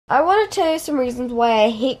I want to tell you some reasons why I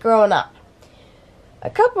hate growing up. A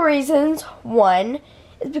couple reasons. One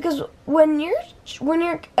is because when you're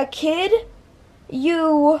a kid,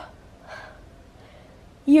 when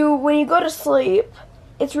you go to sleep,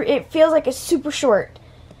 it feels like it's super short.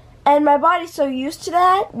 And my body's so used to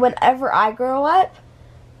that, whenever I grow up,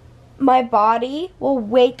 my body will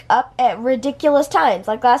wake up at ridiculous times.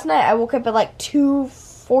 Like last night, I woke up at like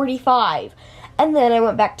 2:45, and then I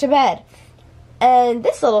went back to bed. And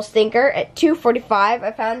this little stinker, at 2:45,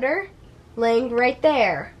 I found her laying right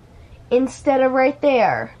there, instead of right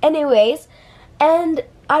there. Anyways, and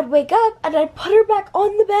I'd wake up, and I'd put her back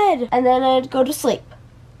on the bed, and then I'd go to sleep.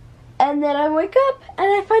 And then I wake up, and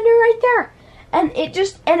I find her right there. And it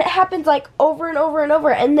happens like over and over and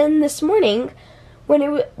over. And then this morning,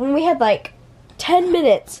 when we had like 10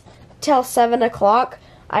 minutes till 7 o'clock,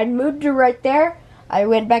 I moved her right there. I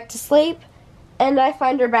went back to sleep, and I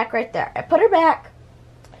find her back right there. I put her back,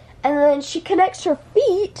 and then she connects her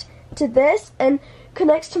feet to this and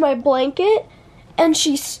connects to my blanket, and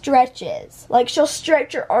she stretches. Like, she'll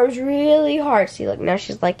stretch her arms really hard. See, look, now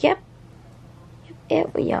she's like, yep,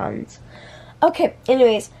 it yawns. Okay,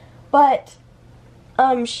 anyways, but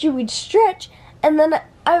she would stretch, and then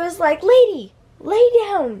I was like, lady, lay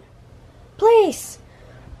down, please,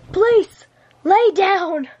 lay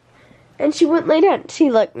down. And she wouldn't lay down. See,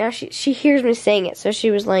 look, now she hears me saying it, so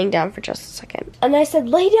she was laying down for just a second. And I said,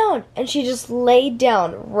 lay down, and she just laid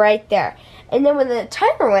down right there. And then when the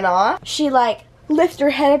timer went off, she like lifted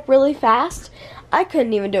her head up really fast. I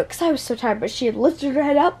couldn't even do it because I was so tired, but she had lifted her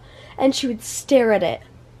head up, and she would stare at it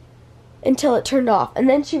until it turned off, and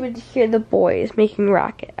then she would hear the boys making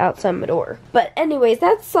racket outside my door. But anyways,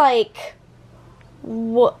 that's like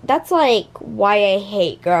why I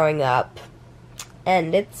hate growing up,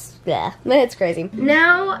 and it's crazy.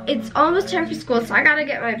 Now it's almost time for school, so I gotta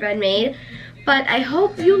get my bed made. But I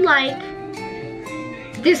hope you like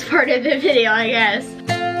this part of the video, I guess.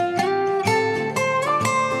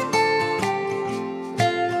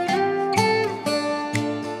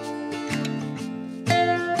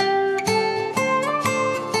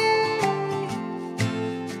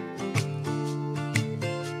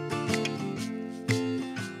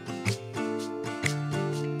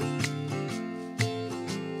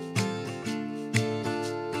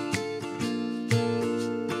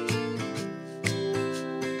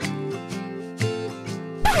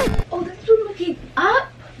 Oh, this one looking up?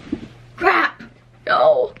 Crap.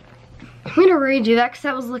 No. I'm gonna redo that because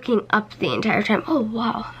that was looking up the entire time. Oh,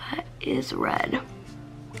 wow. That is red.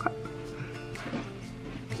 Crap.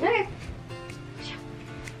 Okay.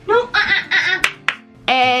 No.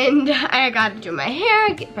 And I gotta do my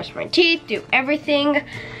hair, brush my teeth, do everything.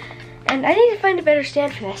 And I need to find a better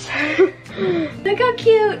stand for this. Look how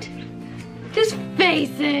cute. Just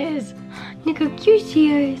faces. Look how cute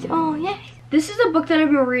she is. Oh, yes. This is a book that I've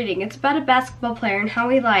been reading. It's about a basketball player and how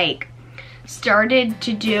he like started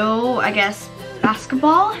to do, I guess,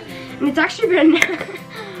 basketball. And it's actually been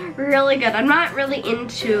really good. I'm not really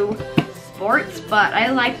into sports, but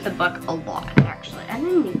I like the book a lot, actually. I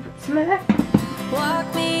didn't even put some of that.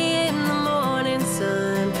 Walk me in the morning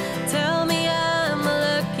sun. Tell me I'm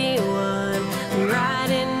a lucky one. I'm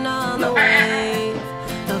riding on the wave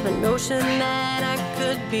of an ocean that I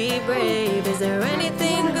could be brave. Is there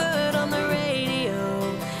anything good on the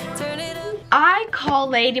radio? Turn it up. I call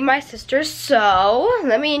Lady my sister, so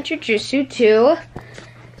let me introduce you to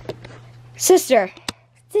Sister.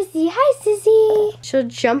 Sissy, hi Sissy. She'll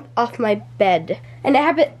jump off my bed, and it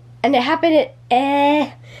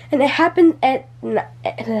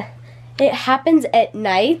happens at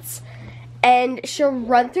nights, and she'll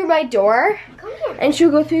run through my door, and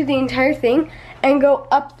she'll go through the entire thing and go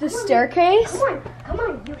up the staircase. Come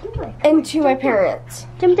on, you can play. Into my parents.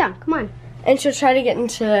 Jump down, come on. And she'll try to get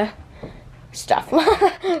into stuff.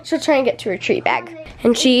 She'll try and get to her tree bag.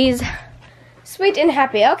 And she's sweet and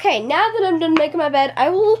happy. Okay, now that I'm done making my bed,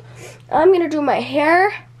 I'm gonna do my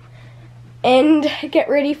hair and get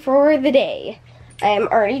ready for the day. I am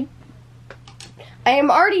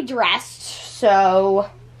already dressed, so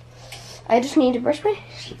I just need to brush my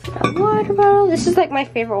water bottle. This is like my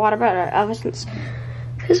favorite water bottle ever since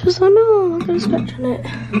this was on. Oh, I'm gonna scratch on it.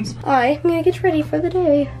 I'm gonna get ready for the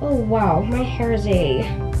day. Oh wow, my hair is a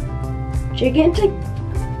gigantic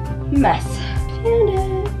mess. And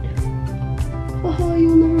oh,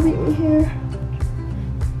 you'll never make me hair,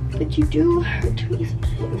 but you do hurt me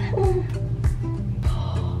sometimes.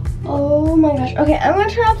 Oh my gosh. Okay, I'm gonna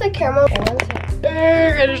turn off the camera. Okay, 1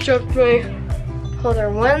 second. I just choked me. Hold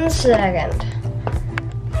on 1 second.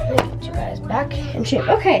 Let me get you guys back in shape.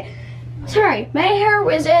 Okay, sorry. My hair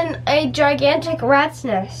was in a gigantic rat's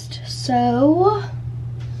nest. So,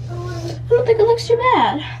 don't think it looks too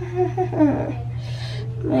bad.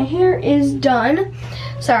 My hair is done.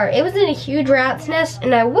 Sorry, it was in a huge rat's nest,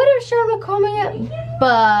 and I would have shown a combing it,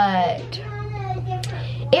 but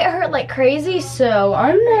it hurt like crazy, so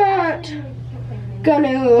I'm not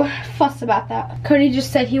gonna fuss about that. Cody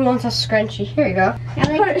just said he wants a scrunchie. Here you go.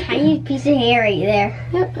 I like a tiny piece of hair right there.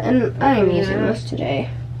 Yep, and I'm using this today.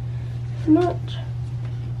 If not,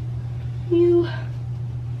 you.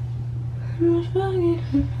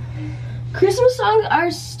 Christmas songs are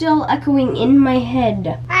still echoing in my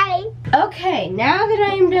head. Hi. Okay, now that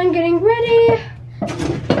I am done getting ready,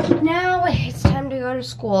 now it's time to go to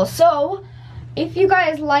school. So, if you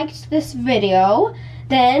guys liked this video,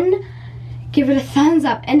 then give it a thumbs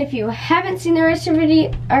up. And if you haven't seen the rest of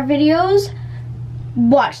our videos,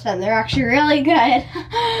 watch them. They're actually really good.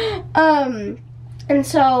 And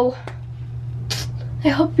so, I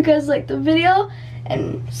hope you guys liked the video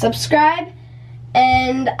and subscribe.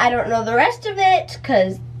 And I don't know the rest of it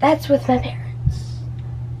because that's with my parents.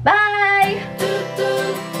 Bye!